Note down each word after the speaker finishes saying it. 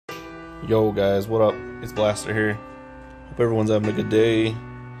Yo guys, what up? It's Blaster here. Hope everyone's having a good day.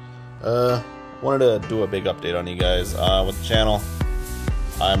 Wanted to do a big update on you guys with the channel.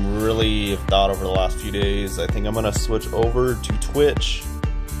 I'm really thought over the last few days. I think I'm gonna switch over to Twitch.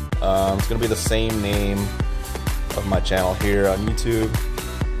 It's gonna be the same name of my channel here on YouTube.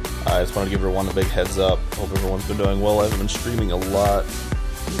 I just wanted to give everyone a big heads up. Hope everyone's been doing well. I've been streaming a lot.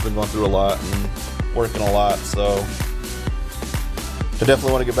 I've been going through a lot and working a lot, so I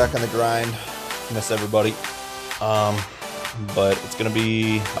definitely want to get back on the grind. Miss everybody. But it's gonna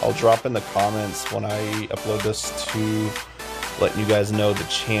be, I'll drop in the comments when I upload this to letting you guys know the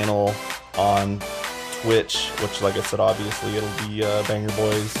channel on Twitch, which, like I said, obviously it'll be Banger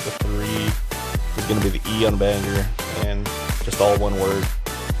Boys. The 3 is gonna be the E on Banger, and just all one word.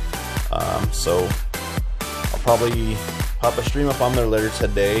 So I'll probably pop a stream up on there later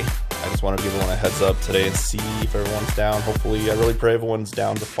today. I just wanted to give everyone a heads up today and see if everyone's down. Hopefully, I really pray everyone's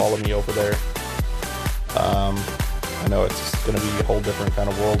down to follow me over there. I know it's going to be a whole different kind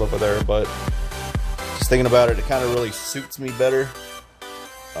of world over there, but just thinking about it, it kind of really suits me better.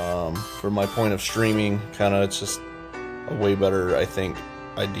 For my point of streaming, it's just a way better, I think,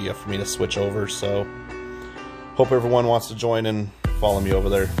 idea for me to switch over. So hope everyone wants to join and follow me over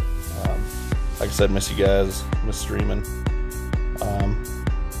there. Like I said, miss you guys, miss streaming.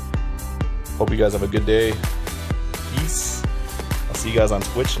 Hope you guys have a good day. Peace. I'll see you guys on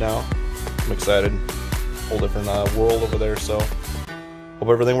Twitch now. I'm excited. Whole different world over there, so hope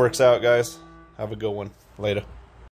everything works out, guys. Have a good one. Later.